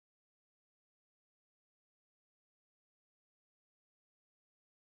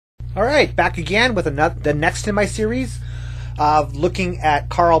All right, back again with the next in my series of looking at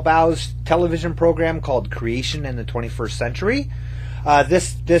Carl Baugh's television program called Creation in the 21st Century.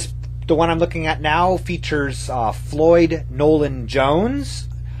 The one I'm looking at now features Floyd Nolen Jones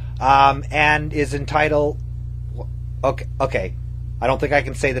and is entitled... Okay. I don't think I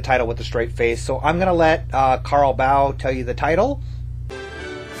can say the title with a straight face, so I'm going to let Carl Baugh tell you the title.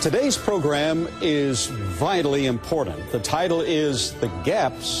 Today's program is vitally important. The title is The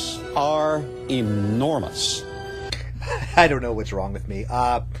Gaps Are Enormous. I don't know what's wrong with me.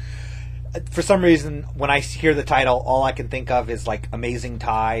 For some reason, when I hear the title, all I can think of is like Amazing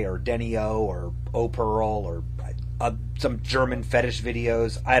Thai or Denny O or O Pearl or some German fetish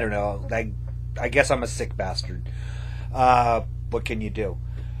videos. I don't know. I guess I'm a sick bastard. What can you do?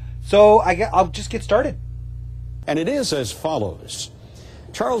 So I'll just get started. And it is as follows.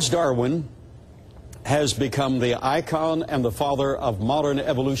 Charles Darwin has become the icon and the father of modern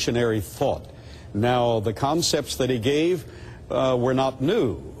evolutionary thought. Now, the concepts that he gave were not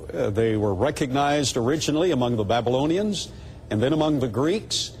new. They were recognized originally among the Babylonians, and then among the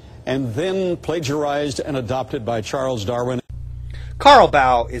Greeks, and then plagiarized and adopted by Charles Darwin. Carl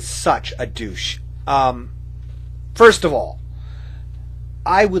Baugh is such a douche. First of all,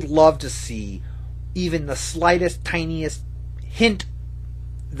 I would love to see even the slightest, tiniest hint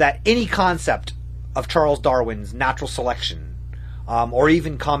that any concept of Charles Darwin's natural selection or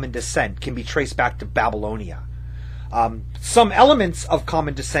even common descent can be traced back to Babylonia. Some elements of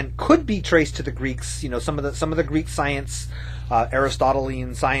common descent could be traced to the Greeks. You know, some of the Greek science,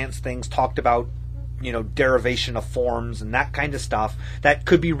 Aristotelian science things talked about, you know, derivation of forms and that kind of stuff that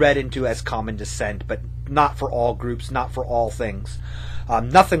could be read into as common descent, but not for all groups, not for all things.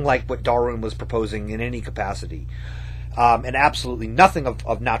 Nothing like what Darwin was proposing in any capacity. And absolutely nothing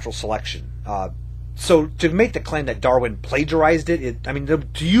of natural selection. So to make the claim that Darwin plagiarized to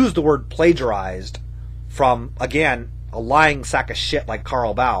use the word plagiarized from, again, a lying sack of shit like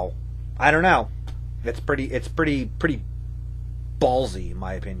Carl Baugh, I don't know. It's pretty ballsy, in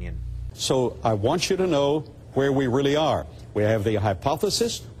my opinion. So I want you to know where we really are. We have the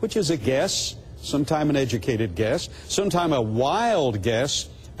hypothesis, which is a guess, sometime an educated guess, sometime a wild guess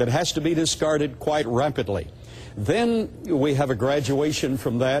that has to be discarded quite rapidly. Then we have a graduation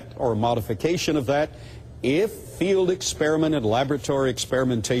from that, or a modification of that, if field experiment and laboratory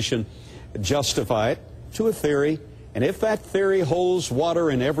experimentation justify it, to a theory. And if that theory holds water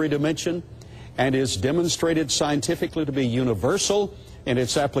in every dimension and is demonstrated scientifically to be universal in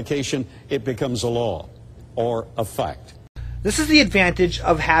its application, it becomes a law or a fact. This is the advantage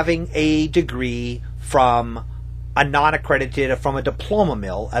of having a degree from a non-accredited, from a diploma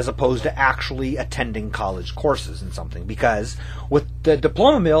mill, as opposed to actually attending college courses in something. Because with the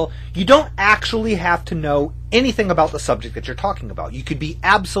diploma mill, you don't actually have to know anything about the subject that you're talking about. You could be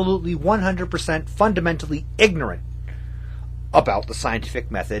absolutely 100% fundamentally ignorant about the scientific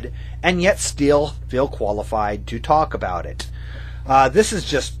method and yet still feel qualified to talk about it. This is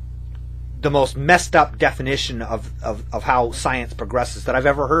just the most messed up definition of how science progresses that I've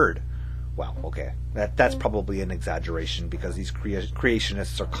ever heard. Well, okay, that's probably an exaggeration because these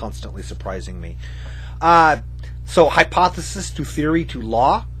creationists are constantly surprising me. So hypothesis to theory to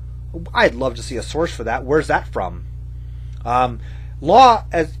law, I'd love to see a source for that. Where's that from?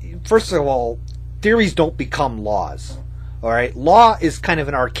 First of all, theories don't become laws. All right, law is kind of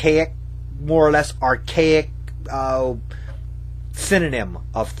an archaic, more or less archaic synonym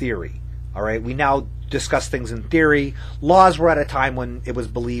of theory. All right, we now discuss things in theory. Laws were at a time when it was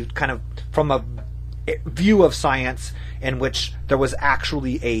believed, kind of from a view of science, in which there was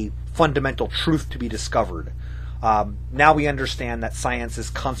actually a fundamental truth to be discovered. Now we understand that science is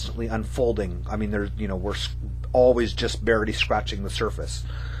constantly unfolding. I mean, we're always just barely scratching the surface.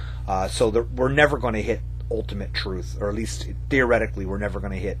 So we're never going to hit ultimate truth, or at least theoretically, we're never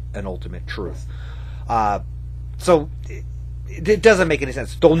going to hit an ultimate truth. So it doesn't make any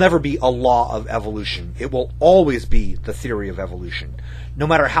sense. There'll never be a law of evolution. It will always be the theory of evolution. No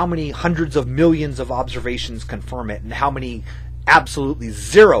matter how many hundreds of millions of observations confirm it and how many absolutely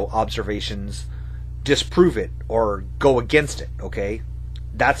zero observations disprove it or go against it, okay?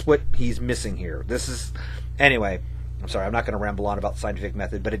 That's what he's missing here. Anyway, I'm sorry, I'm not going to ramble on about scientific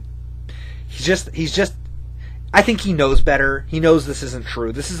method, but he's just, I think he knows better. He knows this isn't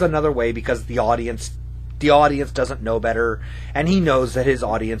true. This is another way because the audience doesn't know better, and he knows that his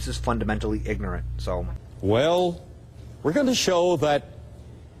audience is fundamentally ignorant. So, well, we're going to show that,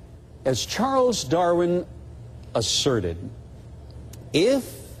 as Charles Darwin asserted, if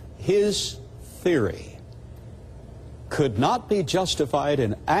his theory could not be justified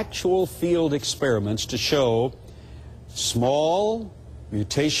in actual field experiments to show small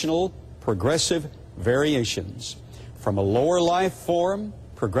mutational, progressive variations from a lower life form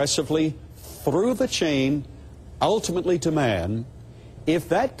progressively through the chain, ultimately to man, if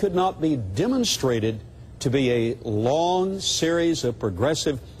that could not be demonstrated to be a long series of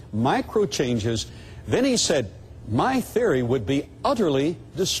progressive micro changes, then he said, my theory would be utterly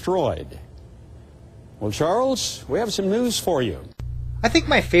destroyed. Well, Charles, we have some news for you. I think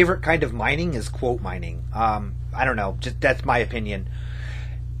my favorite kind of mining is quote mining. I don't know, just that's my opinion.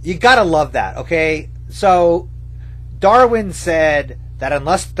 You gotta love that, okay? So, Darwin said that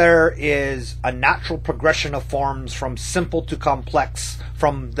unless there is a natural progression of forms from simple to complex,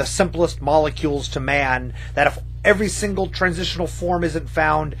 from the simplest molecules to man, that if every single transitional form isn't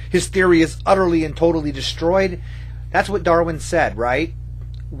found, his theory is utterly and totally destroyed. That's what Darwin said, right?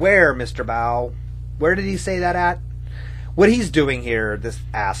 Where, Mr. Baugh? Where did he say that at? What he's doing here, this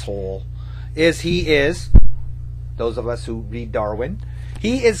asshole, is those of us who read Darwin,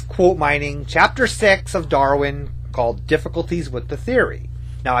 he is quote mining chapter 6 of Darwin called Difficulties with the Theory.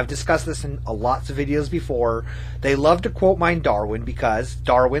 Now, I've discussed this in lots of videos before. They love to quote mine Darwin because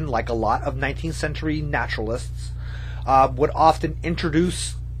Darwin, like a lot of 19th century naturalists, would often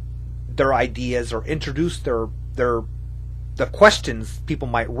introduce their ideas or introduce the questions people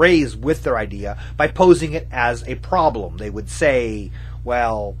might raise with their idea by posing it as a problem. They would say,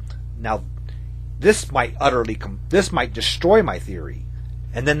 well, now this might destroy my theory.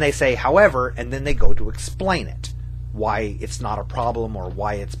 And then they say, however, and then they go to explain it. Why it's not a problem, or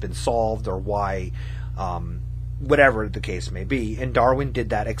why it's been solved, or why whatever the case may be. And Darwin did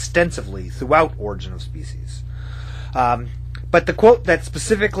that extensively throughout Origin of Species. But the quote that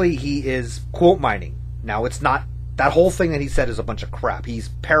specifically he is quote mining, now it's not, that whole thing that he said is a bunch of crap. He's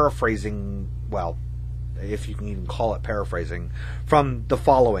paraphrasing, well, if you can even call it paraphrasing, from the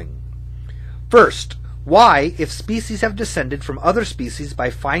following. First, why, if species have descended from other species by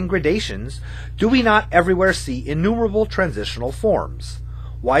fine gradations, do we not everywhere see innumerable transitional forms?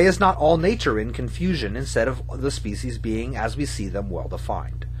 Why is not all nature in confusion instead of the species being, as we see them, well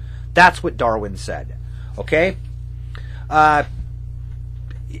defined? That's what Darwin said. Okay? And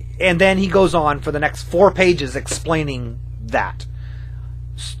then he goes on for the next 4 pages explaining that.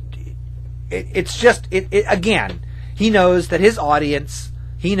 Again, he knows that his audience,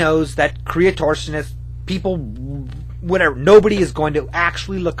 he knows that creatortionists, people, whatever, nobody is going to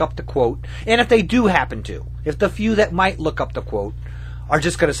actually look up the quote. And if they do happen to, if the few that might look up the quote are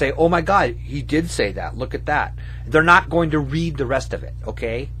just going to say, oh my God, he did say that, look at that. They're not going to read the rest of it,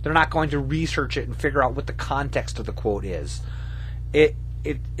 okay? They're not going to research it and figure out what the context of the quote is.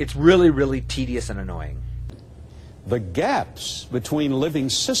 It's really, really tedious and annoying. The gaps between living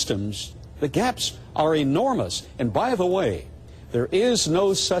systems, the gaps are enormous. And by the way, there is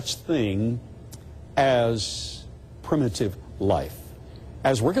no such thing as primitive life.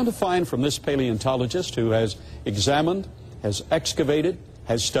 As we're going to find from this paleontologist who has examined, has excavated,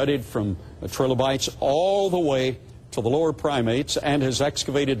 has studied from trilobites all the way to the lower primates, and has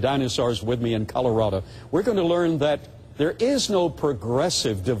excavated dinosaurs with me in Colorado, we're going to learn that there is no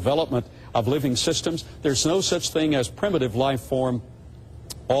progressive development of living systems. There's no such thing as primitive life form.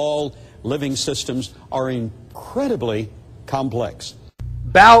 All living systems are incredibly complex.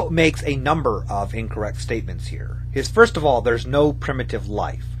 Baugh makes a number of incorrect statements here. First of all, there's no primitive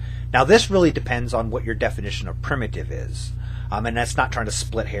life. Now, this really depends on what your definition of primitive is. And that's not trying to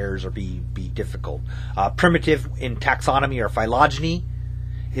split hairs or be difficult. Primitive in taxonomy or phylogeny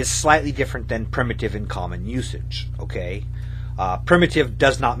is slightly different than primitive in common usage. Okay, primitive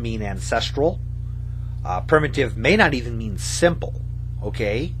does not mean ancestral. Primitive may not even mean simple.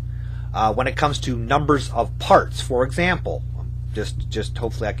 Okay, when it comes to numbers of parts, for example, just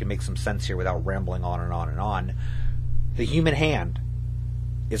hopefully I can make some sense here without rambling on and on and on. The human hand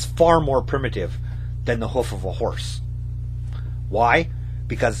is far more primitive than the hoof of a horse. Why?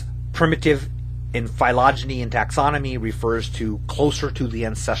 Because primitive in phylogeny and taxonomy refers to closer to the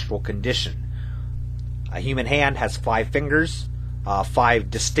ancestral condition. A human hand has 5 fingers,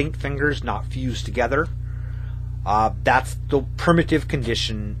 5 distinct fingers not fused together. That's the primitive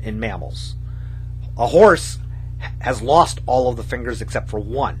condition in mammals. A horse has lost all of the fingers except for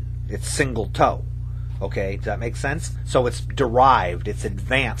one. It's single toe. Okay, does that make sense? So it's derived, it's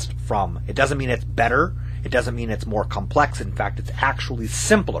advanced from. It doesn't mean it's better. It doesn't mean it's more complex. In fact, it's actually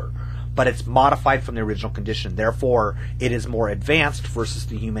simpler, but it's modified from the original condition. Therefore, it is more advanced versus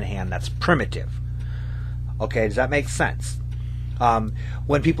the human hand that's primitive. Okay, does that make sense?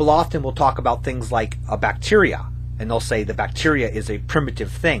 When people often will talk about things like a bacteria, and they'll say the bacteria is a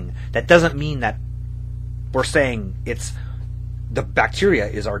primitive thing, that doesn't mean that we're saying it's the bacteria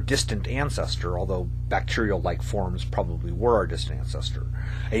is our distant ancestor, although bacterial-like forms probably were our distant ancestor.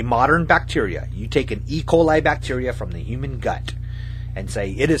 A modern bacteria, you take an E. coli bacteria from the human gut and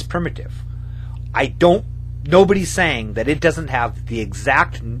say it is primitive. Nobody's saying that it doesn't have the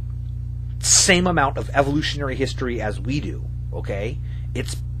exact same amount of evolutionary history as we do, okay?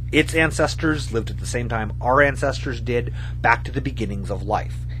 Its ancestors lived at the same time our ancestors did, back to the beginnings of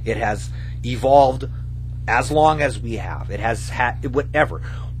life. It has evolved as long as we have. It has had whatever.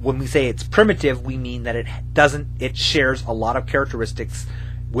 When we say it's primitive, we mean that it shares a lot of characteristics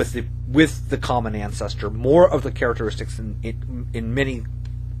with the common ancestor, more of the characteristics in many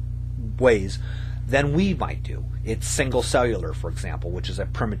ways than we might do. It's single cellular, for example, which is a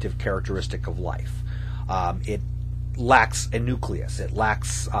primitive characteristic of life. It lacks a nucleus. It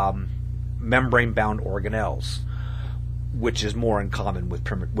lacks membrane-bound organelles, which is more in common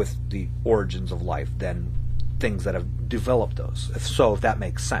with the origins of life than things that have developed those. So, if that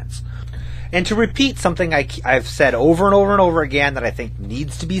makes sense. And to repeat something I've said over and over and over again that I think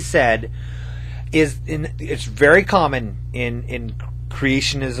needs to be said, it's very common in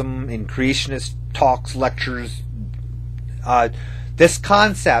creationism, in creationist talks, lectures, this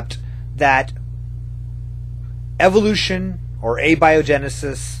concept that evolution or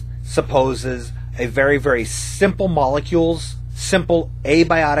abiogenesis supposes a very, very simple molecules, simple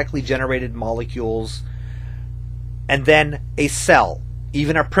abiotically generated molecules, and then a cell,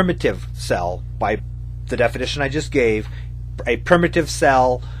 even a primitive cell, by the definition I just gave, a primitive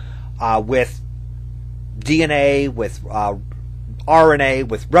cell with DNA, with RNA,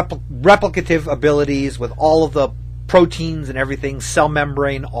 with replicative abilities, with all of the proteins and everything, cell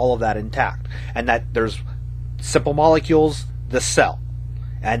membrane, all of that intact. And that there's simple molecules, the cell,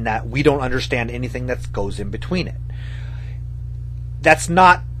 and that we don't understand anything that goes in between it. That's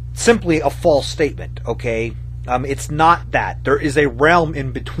not simply a false statement, okay? It's not that. There is a realm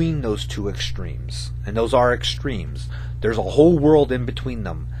in between those two extremes, and those are extremes. There's a whole world in between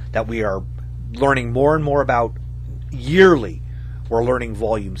them that we are learning more and more about yearly. We're learning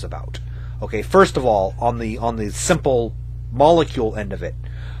volumes about. Okay, first of all, on the simple molecule end of it,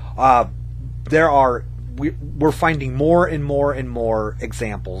 we're finding more and more and more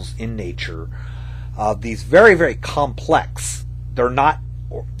examples in nature of these very, very complex. They're not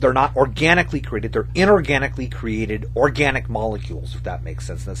organically created. They're inorganically created organic molecules, if that makes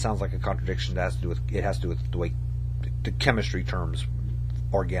sense. That sounds like a contradiction. It has to do with the way the chemistry terms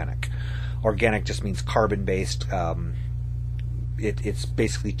organic. Organic just means carbon-based. It's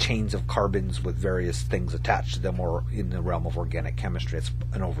basically chains of carbons with various things attached to them, or in the realm of organic chemistry. It's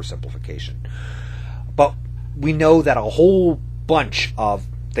an oversimplification. But we know that a whole bunch of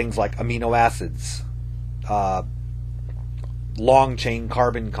things like amino acids, long chain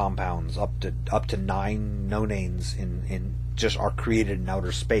carbon compounds, up to 9 nonanes in just are created in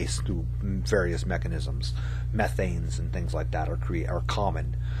outer space through various mechanisms. Methanes and things like that are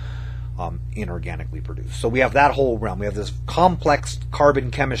common, inorganically produced. So we have that whole realm. We have this complex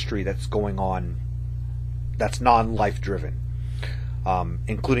carbon chemistry that's going on, that's non-life driven,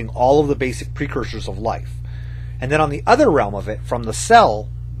 including all of the basic precursors of life. And then on the other realm of it, from the cell,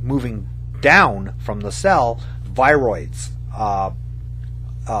 moving down from the cell, viroids,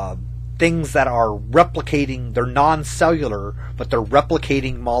 things that are replicating, they're non-cellular, but they're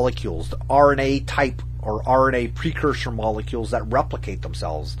replicating molecules, the RNA type or RNA precursor molecules that replicate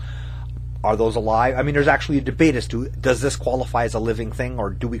themselves. Are those alive? I mean, there's actually a debate as to, does this qualify as a living thing, or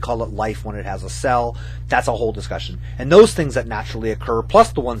do we call it life when it has a cell? That's a whole discussion. And those things that naturally occur,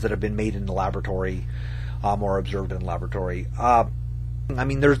 plus the ones that have been made in the laboratory, or observed in the laboratory. I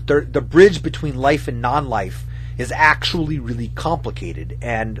mean, the bridge between life and non-life is actually really complicated,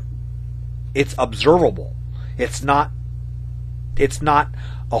 and it's observable. It's not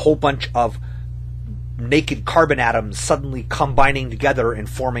a whole bunch of naked carbon atoms suddenly combining together and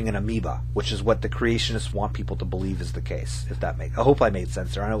forming an amoeba, which is what the creationists want people to believe is the case. I hope I made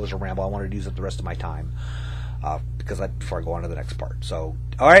sense there. I know it was a ramble. I wanted to use up the rest of my time before I go on to the next part. So,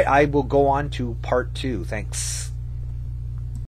 all right, I will go on to part 2. Thanks.